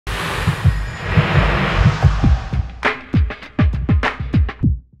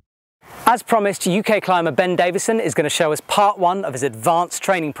As promised, UK climber Ben Davison is going to show us part 1 of his advanced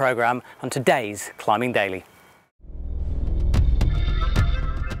training programme on today's Climbing Daily.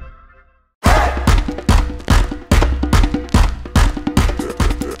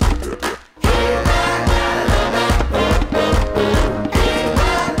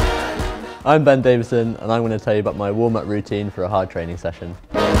 I'm Ben Davison and I'm going to tell you about my warm-up routine for a hard training session.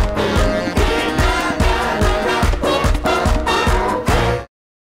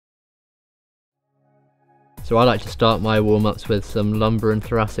 So I like to start my warm-ups with some lumbar and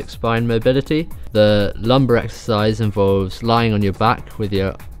thoracic spine mobility. The lumbar exercise involves lying on your back with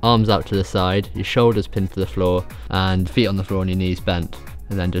your arms out to the side, your shoulders pinned to the floor and feet on the floor and your knees bent.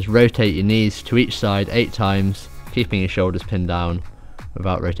 And then just rotate your knees to each side 8 times, keeping your shoulders pinned down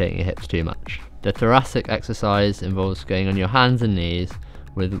without rotating your hips too much. The thoracic exercise involves going on your hands and knees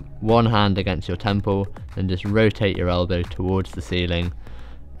with one hand against your temple and just rotate your elbow towards the ceiling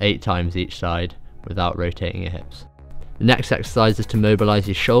 8 times each side without rotating your hips. The next exercise is to mobilise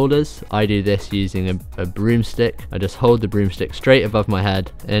your shoulders. I do this using a broomstick. I just hold the broomstick straight above my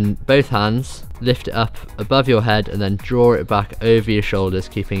head in both hands, lift it up above your head and then draw it back over your shoulders,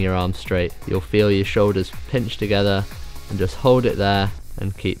 keeping your arms straight. You'll feel your shoulders pinch together and just hold it there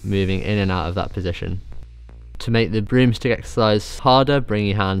and keep moving in and out of that position. To make the broomstick exercise harder, bring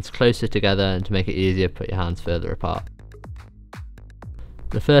your hands closer together, and to make it easier, put your hands further apart.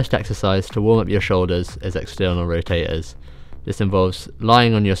 The first exercise to warm up your shoulders is external rotators. This involves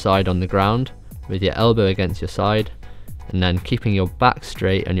lying on your side on the ground with your elbow against your side, and then keeping your back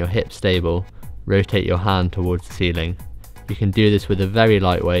straight and your hips stable, rotate your hand towards the ceiling. You can do this with a very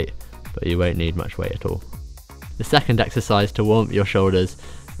light weight, but you won't need much weight at all. The second exercise to warm up your shoulders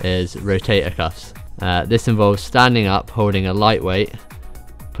is rotator cuffs. This involves standing up, holding a light weight,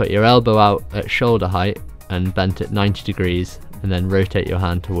 put your elbow out at shoulder height and bent at 90 degrees, and then rotate your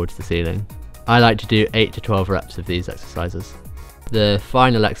hand towards the ceiling. I like to do 8 to 12 reps of these exercises. The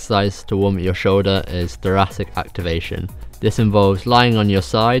final exercise to warm up your shoulder is thoracic activation. This involves lying on your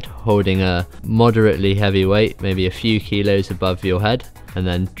side, holding a moderately heavy weight, maybe a few kilos above your head, and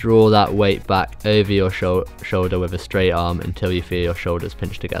then draw that weight back over your shoulder with a straight arm until you feel your shoulders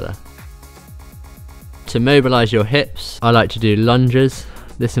pinch together. To mobilise your hips, I like to do lunges.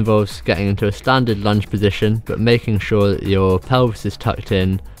 This involves getting into a standard lunge position, but making sure that your pelvis is tucked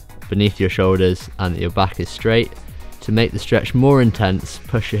in beneath your shoulders and that your back is straight. To make the stretch more intense,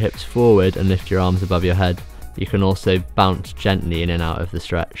 push your hips forward and lift your arms above your head. You can also bounce gently in and out of the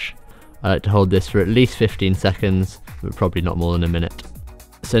stretch. I like to hold this for at least 15 seconds, but probably not more than a minute.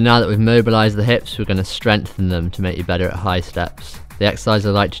 So now that we've mobilised the hips, we're going to strengthen them to make you better at high steps. The exercise I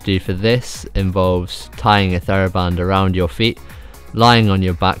like to do for this involves tying a TheraBand around your feet, lying on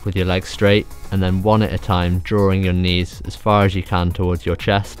your back with your legs straight, and then one at a time drawing your knees as far as you can towards your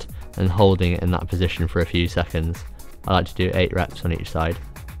chest and holding it in that position for a few seconds. I like to do 8 reps on each side.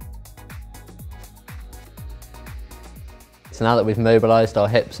 So now that we've mobilised our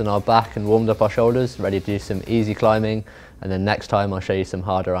hips and our back and warmed up our shoulders, ready to do some easy climbing, and then next time I'll show you some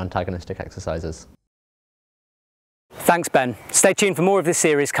harder antagonistic exercises. Thanks Ben. Stay tuned for more of this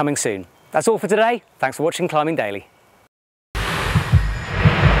series coming soon. That's all for today. Thanks for watching Climbing Daily.